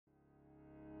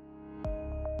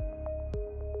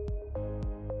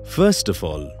First of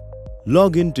all,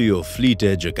 log into your Fleet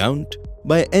Edge account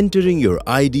by entering your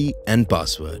ID and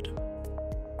password.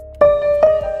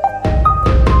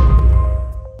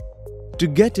 To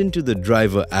get into the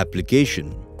driver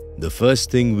application, the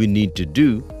first thing we need to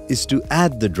do is to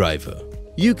add the driver.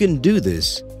 You can do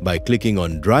this by clicking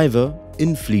on Driver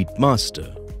in Fleet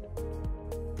Master.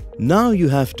 Now you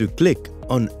have to click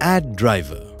on Add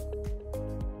Driver.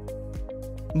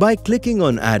 By clicking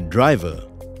on Add Driver,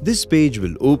 this page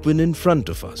will open in front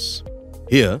of us.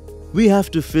 Here, we have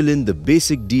to fill in the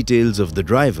basic details of the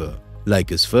driver, like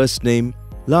his first name,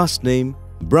 last name,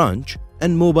 branch,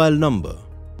 and mobile number.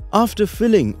 After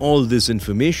filling all this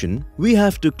information, we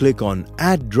have to click on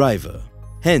Add Driver.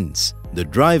 Hence, the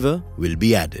driver will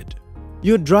be added.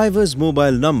 Your driver's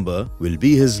mobile number will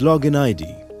be his login ID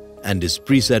and his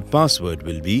preset password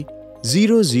will be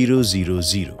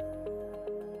 0000.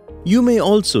 You may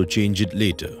also change it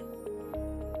later.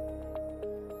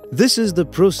 This is the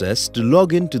process to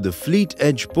log into the Fleet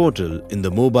Edge portal in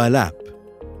the mobile app.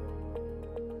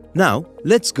 Now,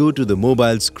 let's go to the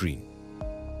mobile screen.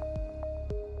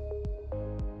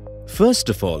 First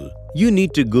of all, you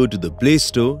need to go to the Play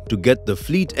Store to get the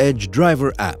Fleet Edge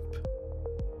Driver app.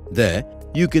 There,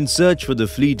 you can search for the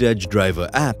Fleet Edge Driver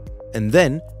app and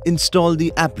then install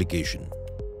the application.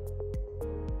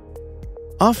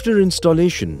 After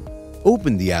installation,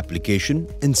 open the application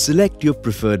and select your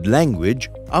preferred language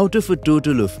out of a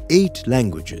total of 8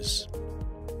 languages.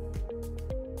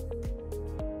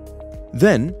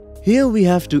 Then, here we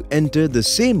have to enter the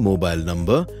same mobile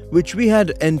number which we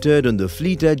had entered on the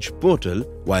Fleet Edge portal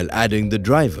while adding the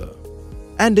driver.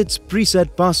 And its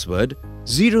preset password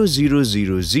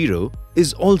 0000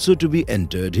 is also to be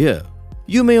entered here.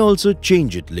 You may also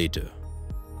change it later.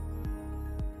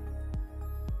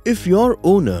 If your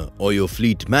owner or your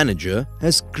fleet manager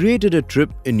has created a trip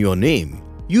in your name,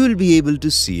 you will be able to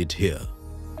see it here.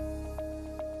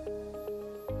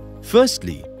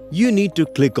 Firstly, you need to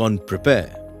click on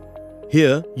Prepare.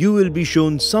 Here, you will be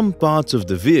shown some parts of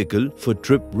the vehicle for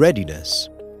trip readiness.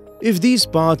 If these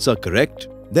parts are correct,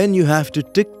 then you have to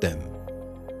tick them.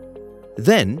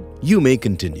 Then, you may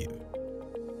continue.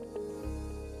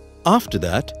 After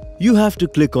that, you have to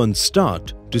click on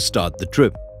Start to start the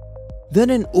trip. Then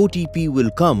an OTP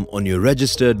will come on your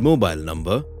registered mobile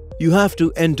number. You have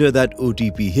to enter that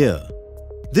OTP here.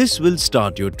 This will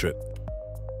start your trip.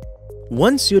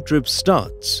 Once your trip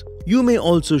starts, you may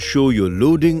also show your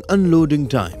loading-unloading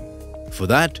time. For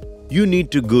that, you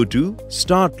need to go to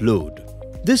Start Load.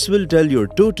 This will tell your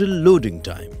total loading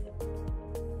time.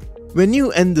 When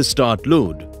you end the Start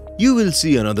Load, you will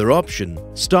see another option,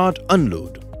 Start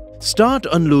Unload. Start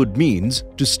Unload means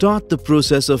to start the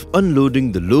process of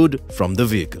unloading the load from the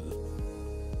vehicle.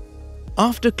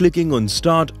 After clicking on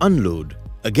Start Unload,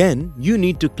 again you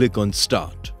need to click on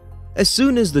Start. As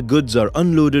soon as the goods are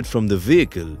unloaded from the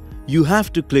vehicle, you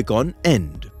have to click on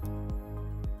End.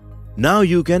 Now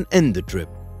you can end the trip.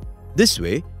 This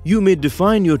way, you may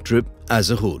define your trip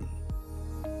as a whole.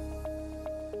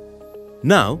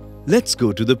 Now, let's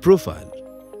go to the profile.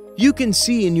 You can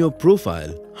see in your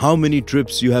profile how many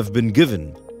trips you have been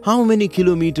given, how many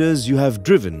kilometers you have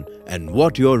driven, and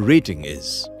what your rating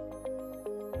is.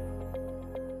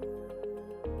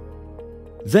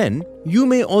 Then, you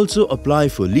may also apply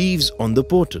for leaves on the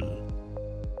portal.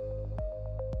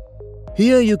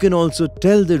 Here you can also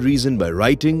tell the reason by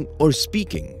writing or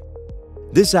speaking.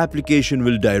 This application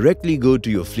will directly go to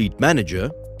your fleet manager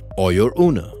or your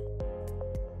owner.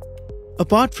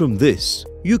 Apart from this,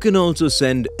 you can also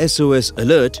send SOS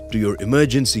alert to your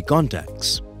emergency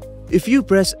contacts. If you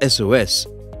press SOS,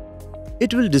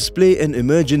 it will display an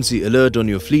emergency alert on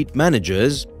your fleet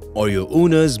manager's or your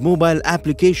owner's mobile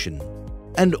application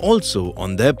and also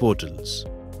on their portals.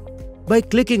 By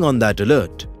clicking on that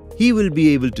alert, he will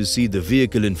be able to see the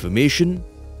vehicle information,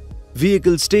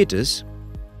 vehicle status,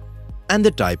 and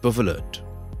the type of alert.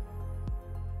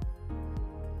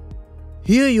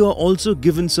 Here you are also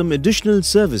given some additional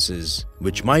services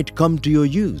which might come to your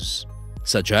use,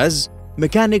 such as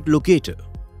Mechanic Locator.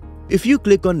 If you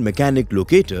click on Mechanic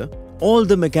Locator, all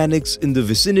the mechanics in the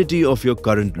vicinity of your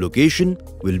current location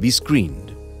will be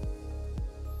screened.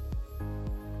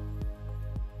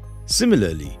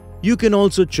 Similarly, you can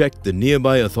also check the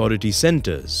nearby authority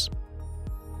centers.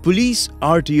 Police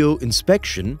RTO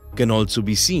inspection can also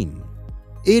be seen.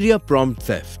 Area prompt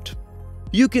theft.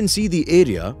 You can see the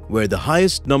area where the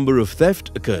highest number of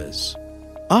theft occurs.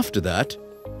 After that,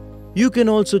 you can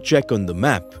also check on the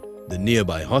map the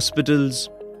nearby hospitals,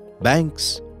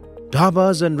 banks,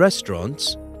 dhabas and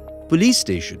restaurants, police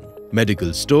station,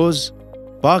 medical stores,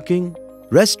 parking,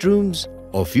 restrooms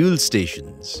or fuel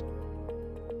stations.